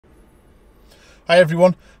Hi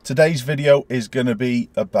everyone, today's video is going to be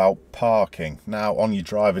about parking. Now on your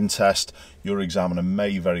driving test, your examiner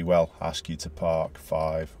may very well ask you to park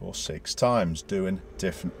 5 or 6 times doing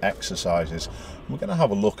different exercises. We're going to have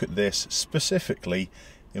a look at this specifically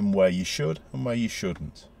in where you should and where you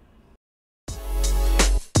shouldn't.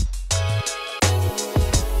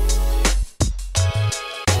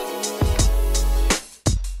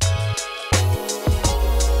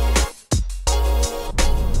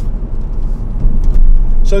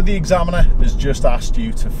 So the examiner has just asked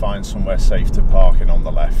you to find somewhere safe to park in on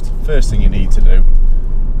the left. First thing you need to do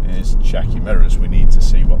is check your mirrors. We need to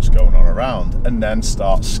see what's going on around and then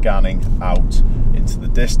start scanning out into the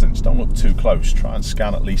distance. Don't look too close, try and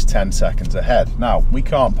scan at least 10 seconds ahead. Now, we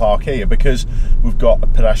can't park here because we've got a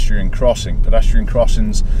pedestrian crossing. Pedestrian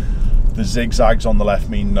crossings, the zigzags on the left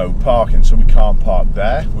mean no parking, so we can't park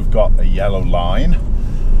there. We've got a yellow line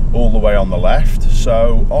all the way on the left,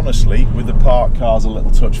 so honestly with the parked cars a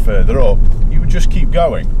little touch further up, you would just keep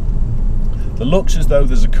going. It looks as though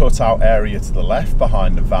there's a cut-out area to the left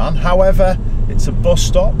behind the van, however it's a bus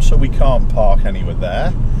stop, so we can't park anywhere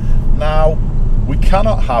there. Now we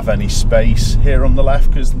cannot have any space here on the left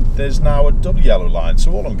because there's now a double yellow line,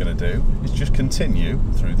 so all I'm going to do is just continue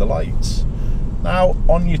through the lights. Now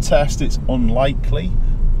on your test it's unlikely,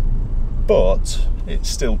 but it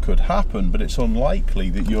still could happen, but it's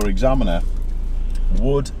unlikely that your examiner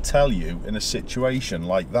would tell you in a situation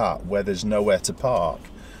like that where there's nowhere to park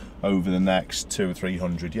over the next 200 or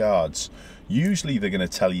 300 yards. Usually they're going to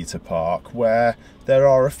tell you to park where there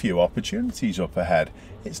are a few opportunities up ahead.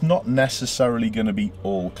 It's not necessarily going to be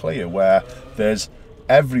all clear where there's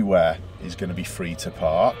everywhere is going to be free to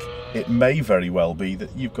park. It may very well be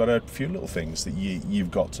that you've got a few little things that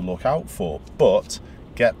you've got to look out for, but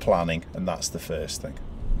get planning, and that's the first thing.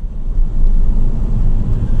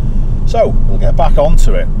 So we'll get back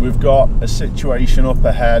onto it. We've got a situation up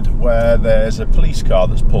ahead where there's a police car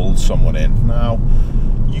that's pulled someone in. Now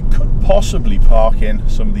you could possibly park in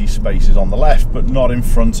some of these spaces on the left, but not in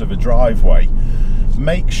front of a driveway.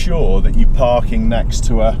 Make sure that you're parking next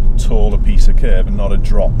to a taller piece of curb and not a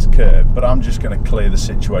dropped curb, but I'm just going to clear the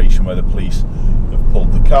situation where the police have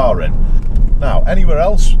pulled the car in. Now anywhere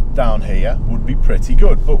else down here would be pretty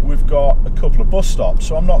good, but we've got a couple of bus stops,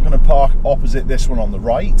 so I'm not going to park opposite this one on the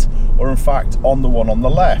right, or in fact on the one on the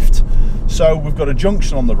left. So we've got a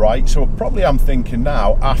junction on the right, so probably I'm thinking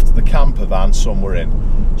now after the camper van somewhere in.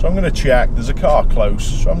 So I'm going to check, there's a car close,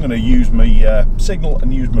 so I'm going to use my signal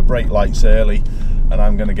and use my brake lights early, and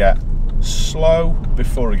I'm going to get slow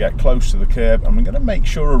before I get close to the curb. I'm going to make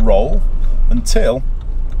sure I roll until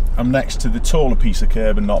I'm next to the taller piece of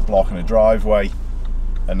curb and not blocking a driveway,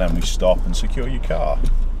 and then we stop and secure your car.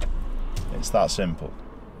 It's that simple.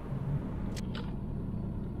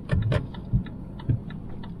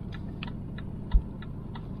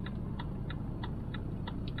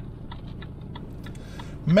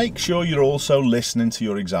 Make sure you're also listening to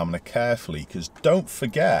your examiner carefully, because don't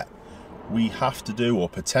forget we have to do, or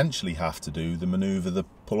potentially have to do, the manoeuvre, the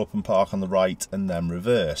pull up and park on the right and then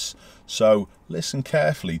reverse. So listen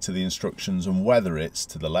carefully to the instructions and whether it's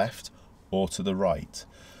to the left or to the right.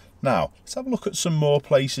 Now let's have a look at some more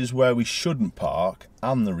places where we shouldn't park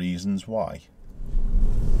and the reasons why.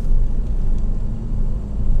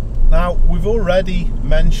 Now we've already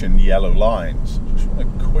mentioned yellow lines. Just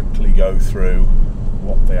want to quickly go through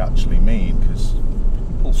what they actually mean, because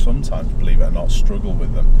people sometimes, believe it or not, struggle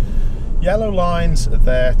with them. Yellow lines are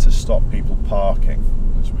there to stop people parking.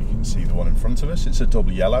 As we can see, the one in front of us, it's a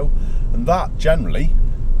double yellow, and that generally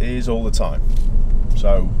is all the time.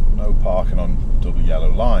 So no parking on double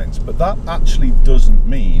yellow lines, but that actually doesn't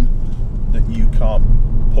mean that you can't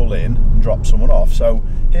pull in and drop someone off. So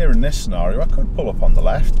here in this scenario, I could pull up on the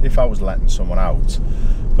left if I was letting someone out,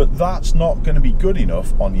 but that's not going to be good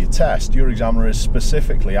enough on your test. Your examiner is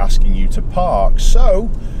specifically asking you to park,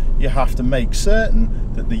 so you have to make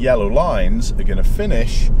certain that the yellow lines are going to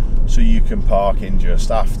finish so you can park in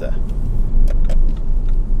just after.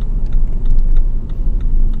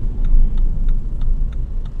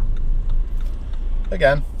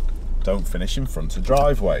 Again, don't finish in front of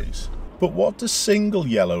driveways. But what does single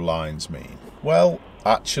yellow lines mean? Well,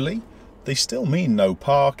 actually, they still mean no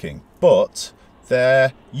parking, but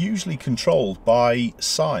they're usually controlled by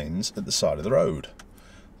signs at the side of the road.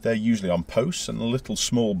 They're usually on posts and little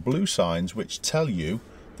small blue signs which tell you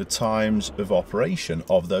the times of operation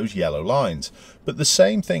of those yellow lines. But the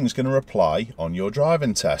same thing's going to apply on your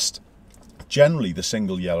driving test. Generally, the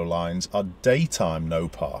single yellow lines are daytime no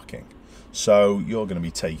parking. So you're going to be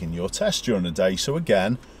taking your test during the day. So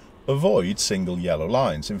again, avoid single yellow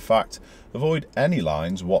lines. In fact, avoid any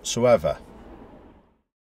lines whatsoever.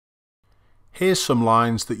 Here's some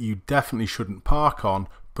lines that you definitely shouldn't park on,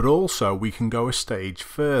 but also we can go a stage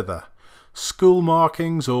further. School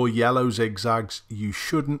markings or yellow zigzags, you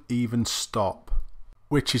shouldn't even stop,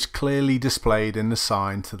 which is clearly displayed in the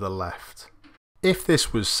sign to the left. If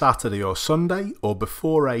this was Saturday or Sunday, or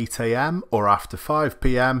before 8 AM or after 5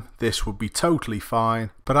 PM, this would be totally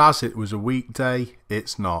fine, but as it was a weekday,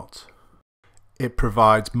 it's not. It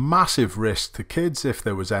provides massive risk to kids if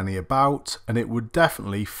there was any about, and it would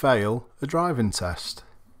definitely fail a driving test.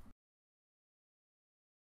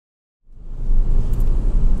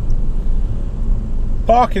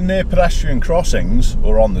 Parking near pedestrian crossings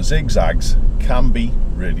or on the zigzags can be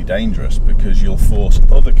really dangerous because you'll force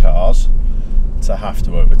other cars to have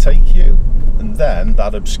to overtake you, and then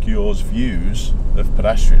that obscures views of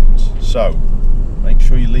pedestrians. So make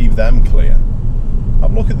sure you leave them clear.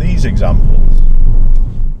 Have a look at these examples.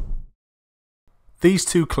 These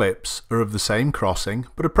two clips are of the same crossing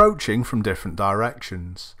but approaching from different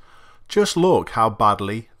directions. Just look how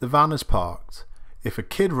badly the van is parked. If a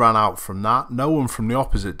kid ran out from that, no one from the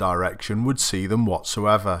opposite direction would see them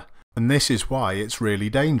whatsoever, and this is why it's really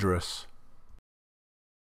dangerous.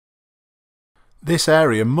 This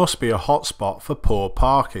area must be a hotspot for poor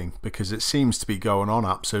parking because it seems to be going on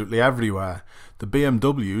absolutely everywhere. The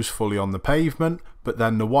BMW's fully on the pavement, but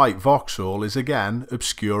then the white Vauxhall is again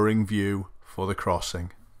obscuring view for the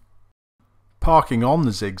crossing. Parking on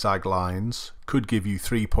the zigzag lines could give you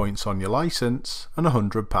 3 points on your licence and a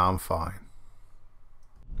 £100 fine.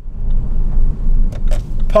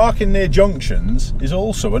 Parking near junctions is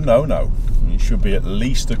also a no-no. You should be at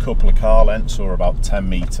least a couple of car lengths or about 10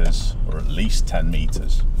 metres or at least 10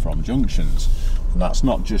 metres from junctions. And that's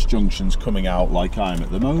not just junctions coming out like I'm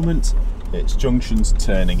at the moment, it's junctions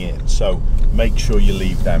turning in. So make sure you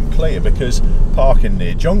leave them clear because parking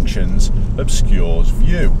near junctions obscures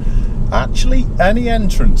view. Actually, any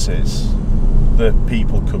entrances that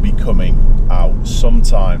people could be coming out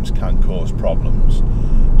sometimes can cause problems.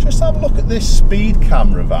 Just have a look at this speed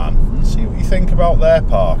camera van and see what you think about their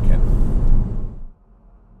parking.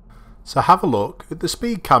 So have a look at the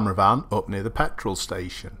speed camera van up near the petrol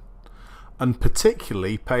station, and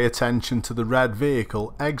particularly pay attention to the red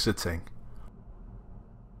vehicle exiting.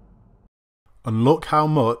 And look how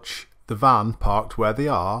much the van parked where they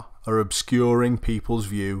are obscuring people's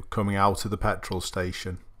view coming out of the petrol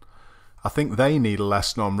station. I think they need a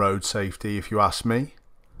lesson on road safety if you ask me.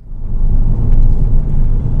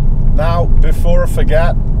 Now, before I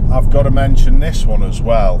forget, I've got to mention this one as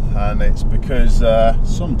well, and it's because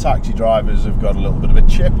some taxi drivers have got a little bit of a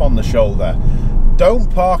chip on the shoulder.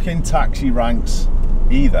 Don't park in taxi ranks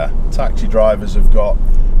either. Taxi drivers have got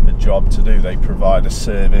a job to do. They provide a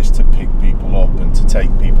service to pick people up and to take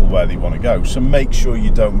people where they want to go. So make sure you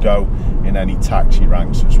don't go in any taxi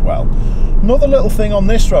ranks as well. Another little thing on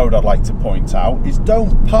this road I'd like to point out is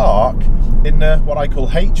don't park in the what I call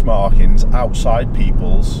H markings outside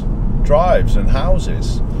people's drives and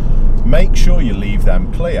houses. Make sure you leave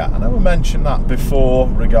them clear. I know I mentioned that before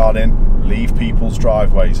regarding leave people's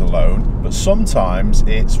driveways alone, but sometimes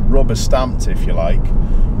it's rubber stamped, if you like,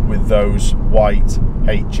 with those white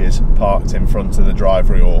H's parked in front of the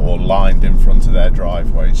driveway or lined in front of their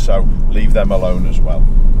driveways, so leave them alone as well.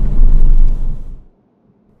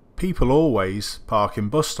 People always park in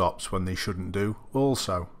bus stops when they shouldn't do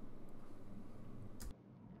also.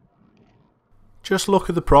 Just look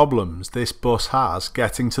at the problems this bus has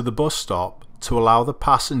getting to the bus stop to allow the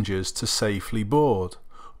passengers to safely board,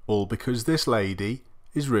 all because this lady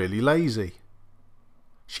is really lazy.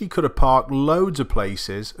 She could have parked loads of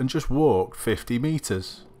places and just walked 50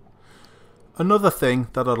 metres. Another thing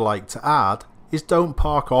that I'd like to add is don't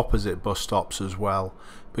park opposite bus stops as well,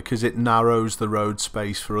 because it narrows the road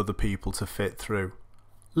space for other people to fit through.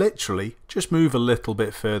 Literally, just move a little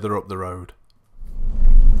bit further up the road.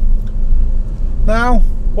 Now,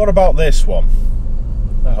 what about this one?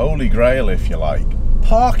 The holy grail, if you like.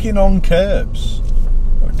 Parking on curbs.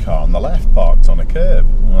 Got a car on the left parked on a curb.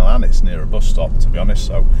 Well, and it's near a bus stop, to be honest,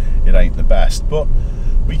 so it ain't the best. But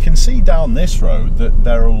we can see down this road that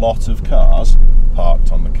there are a lot of cars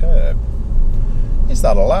parked on the curb. Is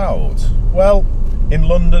that allowed? Well, in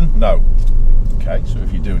London, no. Okay, so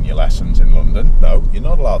if you're doing your lessons in London, no, you're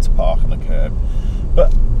not allowed to park on a curb.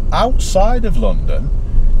 But outside of London,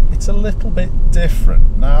 it's a little bit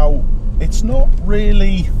different. Now, it's not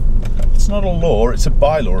a law, it's a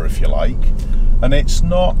bylaw, if you like, and it's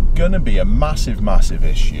not going to be a massive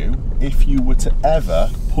issue if you were to ever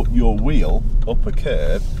put your wheel up a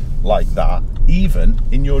curb like that, even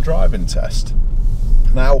in your driving test.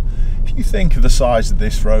 Now, if you think of the size of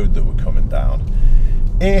this road that we're coming down,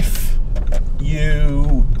 if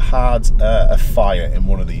you had a fire in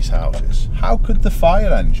one of these houses, how could the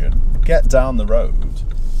fire engine get down the road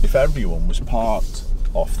if everyone was parked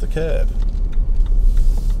off the curb?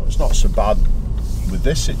 Well, it's not so bad with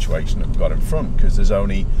this situation that we've got in front, because there's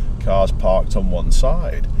only cars parked on one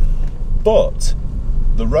side. But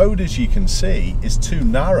the road, as you can see, is too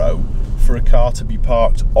narrow for a car to be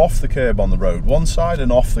parked off the curb on the road one side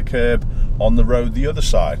and off the curb on the road the other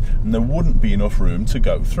side, and there wouldn't be enough room to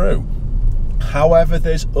go through. However,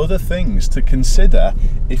 there's other things to consider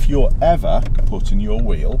if you're ever putting your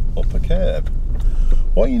wheel up a curb.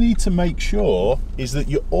 What you need to make sure is that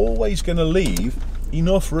you're always going to leave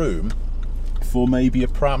enough room for maybe a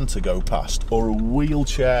pram to go past, or a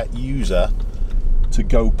wheelchair user to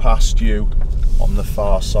go past you on the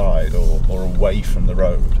far side, or away from the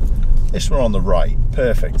road. This one on the right,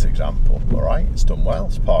 perfect example. All right, it's done well.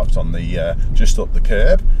 It's parked on the just up the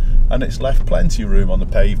curb, and it's left plenty of room on the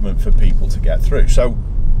pavement for people to get through, so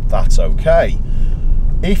that's okay.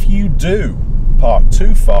 If you do park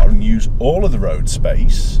too far and use all of the road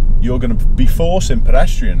space, you're going to be forcing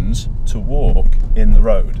pedestrians to walk in the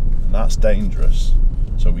road, and that's dangerous,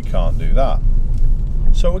 so we can't do that.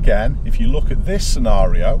 So again, if you look at this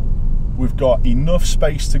scenario, we've got enough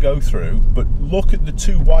space to go through, but look at the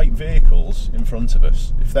two white vehicles in front of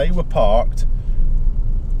us. If they were parked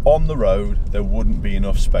on the road, there wouldn't be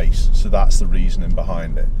enough space, so that's the reasoning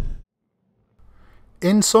behind it.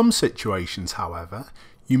 In some situations, however,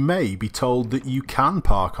 you may be told that you can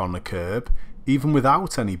park on a curb even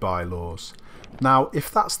without any bylaws. Now, if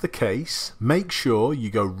that's the case, make sure you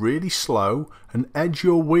go really slow and edge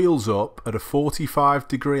your wheels up at a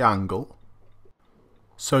 45-degree angle,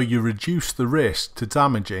 so you reduce the risk to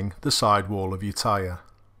damaging the sidewall of your tyre.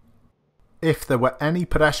 If there were any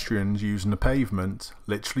pedestrians using the pavement,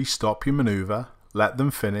 literally stop your manoeuvre, let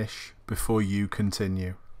them finish before you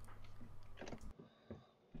continue.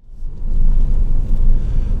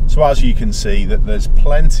 So as you can see, that there's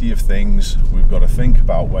plenty of things we've got to think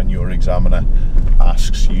about when your examiner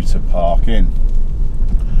asks you to park in.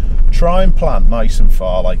 Try and plant nice and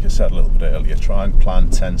far, like I said a little bit earlier. Try and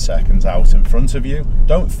plant 10 seconds out in front of you.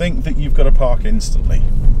 Don't think that you've got to park instantly.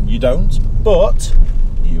 You don't, but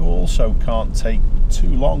you also can't take too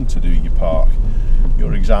long to do your park.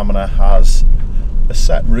 Your examiner has a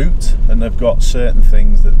set route, and they've got certain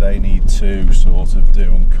things that they need to sort of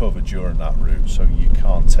do and cover during that route, so you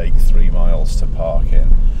can't take 3 miles to park in.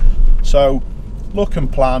 So look and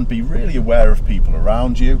plan, be really aware of people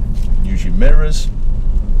around you, use your mirrors,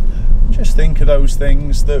 just think of those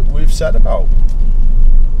things that we've said about.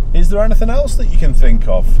 Is there anything else that you can think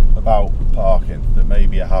of about parking that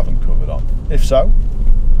maybe I haven't covered on? If so,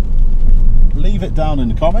 leave it down in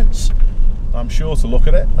the comments. I'm sure to look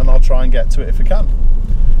at it, and I'll try and get to it if I can.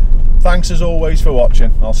 Thanks as always for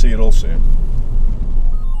watching. I'll see you all soon.